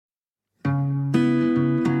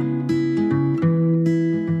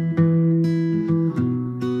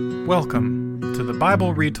Welcome to the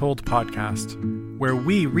Bible Retold podcast, where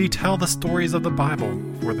we retell the stories of the Bible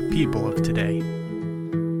for the people of today.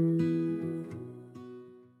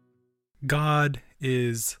 God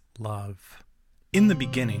is love. In the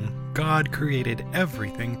beginning, God created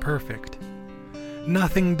everything perfect.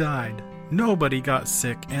 Nothing died, nobody got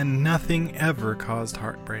sick, and nothing ever caused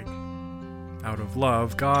heartbreak. Out of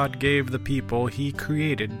love, God gave the people He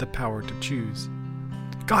created the power to choose.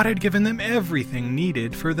 God had given them everything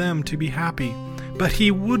needed for them to be happy, but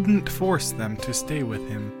He wouldn't force them to stay with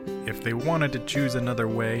Him. If they wanted to choose another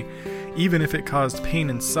way, even if it caused pain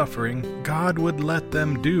and suffering, God would let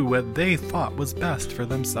them do what they thought was best for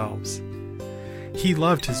themselves. He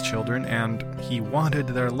loved His children, and He wanted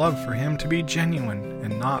their love for Him to be genuine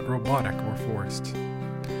and not robotic or forced.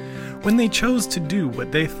 When they chose to do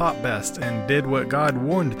what they thought best and did what God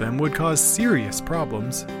warned them would cause serious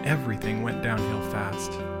problems, everything went downhill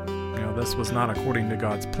fast. This was not according to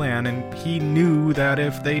God's plan, and He knew that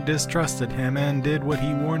if they distrusted Him and did what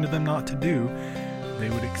He warned them not to do, they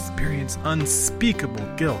would experience unspeakable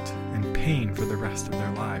guilt and pain for the rest of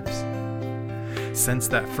their lives. Since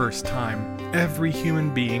that first time, every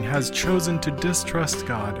human being has chosen to distrust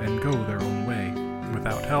God and go their own way.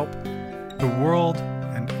 Without help, the world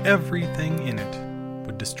and everything in it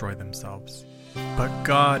would destroy themselves. But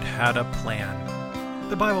God had a plan.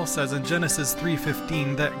 The Bible says in Genesis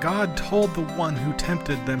 3:15 that God told the one who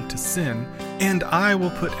tempted them to sin, "And I will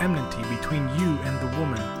put enmity between you and the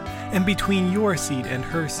woman, and between your seed and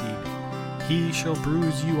her seed. He shall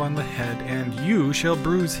bruise you on the head, and you shall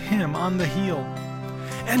bruise him on the heel."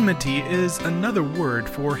 Enmity is another word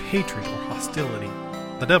for hatred or hostility.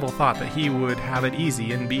 The devil thought that he would have it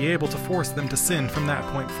easy and be able to force them to sin from that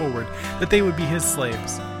point forward, that they would be his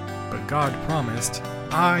slaves. But God promised,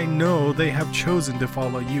 "I know they have chosen to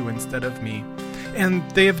follow you instead of me, and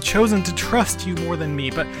they have chosen to trust you more than me,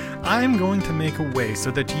 but I'm going to make a way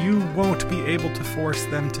so that you won't be able to force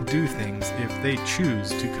them to do things if they choose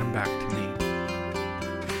to come back to me."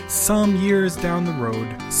 Some years down the road,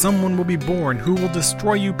 someone will be born who will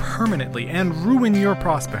destroy you permanently and ruin your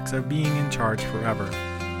prospects of being in charge forever.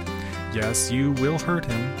 Yes, you will hurt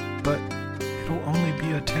him, but it'll only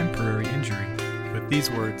be a temporary injury. With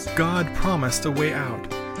these words, God promised a way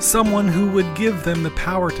out. Someone who would give them the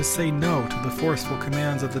power to say no to the forceful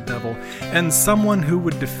commands of the devil, and someone who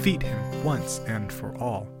would defeat him once and for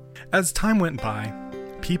all. As time went by,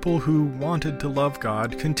 people who wanted to love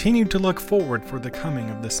God continued to look forward for the coming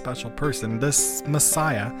of this special person, this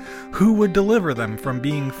Messiah, who would deliver them from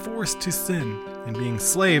being forced to sin and being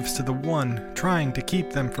slaves to the one trying to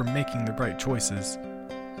keep them from making the right choices.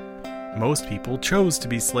 Most people chose to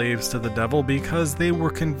be slaves to the devil because they were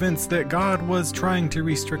convinced that God was trying to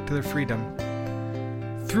restrict their freedom.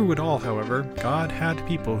 Through it all, however, God had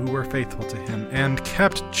people who were faithful to Him and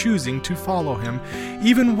kept choosing to follow Him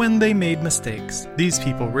even when they made mistakes. These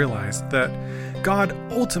people realized that God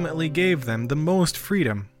ultimately gave them the most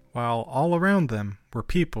freedom, while all around them were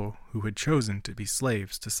people who had chosen to be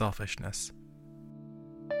slaves to selfishness.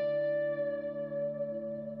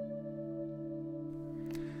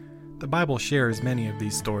 The Bible shares many of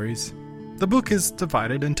these stories. The book is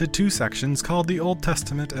divided into two sections called the Old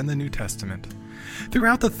Testament and the New Testament.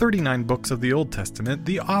 Throughout the 39 books of the Old Testament,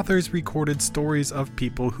 the authors recorded stories of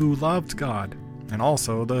people who loved God, and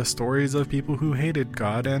also the stories of people who hated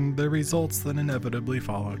God and the results that inevitably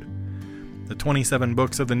followed. The 27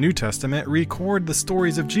 books of the New Testament record the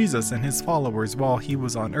stories of Jesus and His followers while He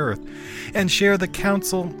was on earth, and share the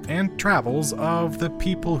counsel and travels of the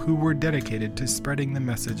people who were dedicated to spreading the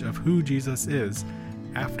message of who Jesus is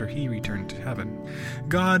after He returned to heaven.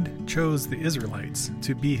 God chose the Israelites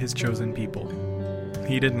to be His chosen people.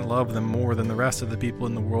 He didn't love them more than the rest of the people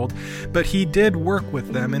in the world, but He did work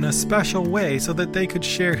with them in a special way so that they could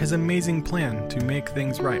share His amazing plan to make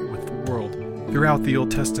things right with the world. Throughout the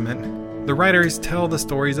Old Testament, the writers tell the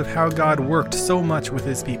stories of how God worked so much with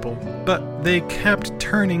His people, but they kept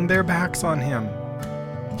turning their backs on Him.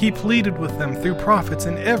 He pleaded with them through prophets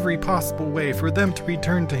in every possible way for them to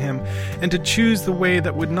return to Him and to choose the way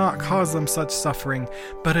that would not cause them such suffering.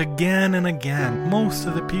 But again and again, most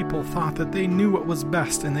of the people thought that they knew what was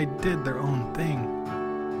best and they did their own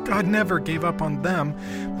thing. God never gave up on them,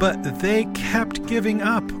 but they kept giving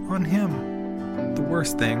up on Him. The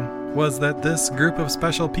worst thing was that this group of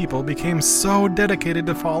special people became so dedicated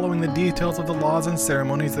to following the details of the laws and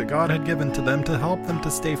ceremonies that God had given to them to help them to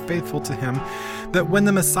stay faithful to Him, that when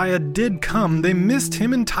the Messiah did come, they missed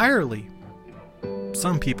Him entirely.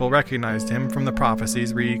 Some people recognized Him from the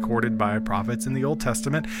prophecies recorded by prophets in the Old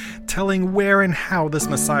Testament, telling where and how this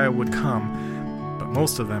Messiah would come, but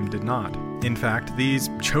most of them did not. In fact, these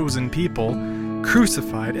chosen people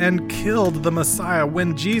crucified and killed the Messiah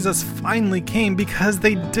when Jesus finally came because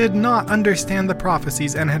they did not understand the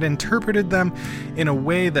prophecies and had interpreted them in a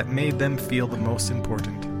way that made them feel the most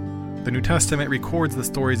important. The New Testament records the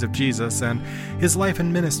stories of Jesus and his life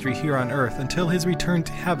and ministry here on earth until his return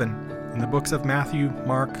to heaven in the books of Matthew,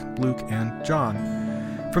 Mark, Luke, and John.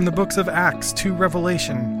 From the books of Acts to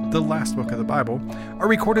Revelation, the last book of the Bible, are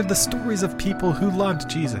recorded the stories of people who loved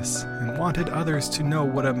Jesus and wanted others to know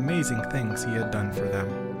what amazing things he had done for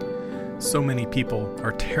them. So many people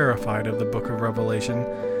are terrified of the book of Revelation,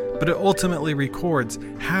 but it ultimately records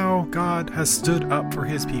how God has stood up for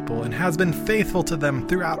his people and has been faithful to them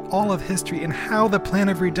throughout all of history and how the plan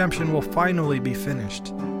of redemption will finally be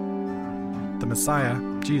finished. The Messiah,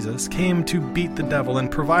 Jesus, came to beat the devil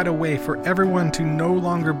and provide a way for everyone to no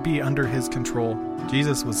longer be under his control.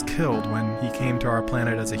 Jesus was killed when he came to our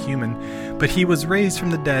planet as a human, but he was raised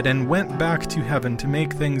from the dead and went back to heaven to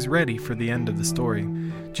make things ready for the end of the story.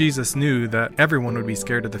 Jesus knew that everyone would be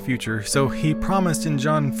scared of the future, so he promised in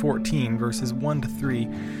John 14, verses 1 to 3,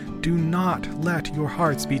 "Do not let your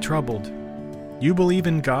hearts be troubled. You believe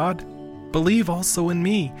in God? Believe also in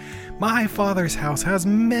me. My Father's house has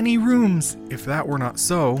many rooms. If that were not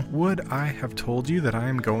so, would I have told you that I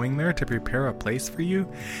am going there to prepare a place for you?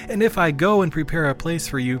 And if I go and prepare a place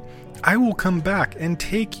for you, I will come back and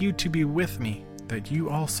take you to be with me, that you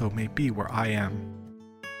also may be where I am."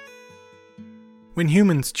 When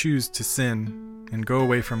humans choose to sin and go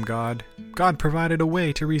away from God, God provided a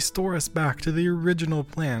way to restore us back to the original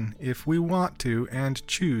plan if we want to and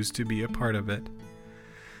choose to be a part of it.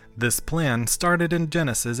 This plan started in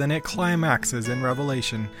Genesis and it climaxes in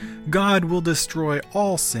Revelation. God will destroy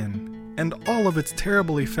all sin and all of its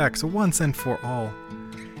terrible effects once and for all.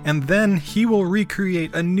 And then he will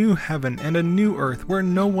recreate a new heaven and a new earth where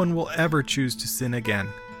no one will ever choose to sin again.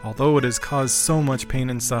 Although it has caused so much pain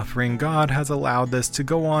and suffering, God has allowed this to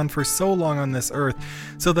go on for so long on this earth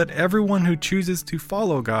so that everyone who chooses to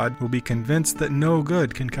follow God will be convinced that no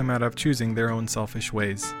good can come out of choosing their own selfish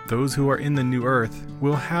ways. Those who are in the new earth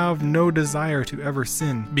will have no desire to ever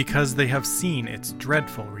sin because they have seen its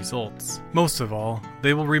dreadful results. Most of all,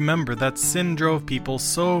 they will remember that sin drove people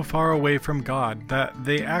so far away from God that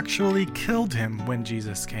they actually killed him when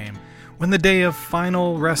Jesus came. When the day of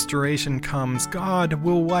final restoration comes, God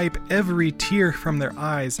will wipe every tear from their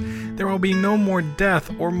eyes. There will be no more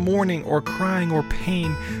death or mourning or crying or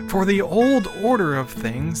pain, for the old order of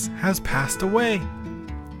things has passed away.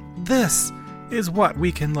 This is what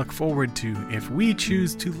we can look forward to if we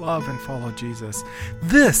choose to love and follow Jesus.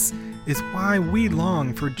 This is why we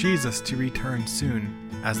long for Jesus to return soon.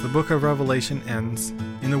 As the book of Revelation ends,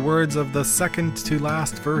 in the words of the second to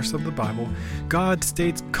last verse of the Bible, God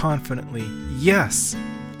states confidently, "Yes,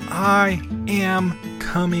 I am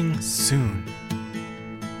coming soon."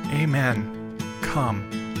 Amen. Come,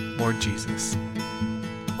 Lord Jesus.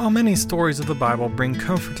 While many stories of the Bible bring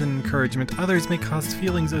comfort and encouragement, others may cause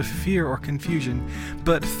feelings of fear or confusion,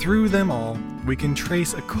 but through them all, we can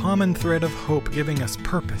trace a common thread of hope giving us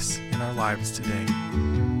purpose in our lives today.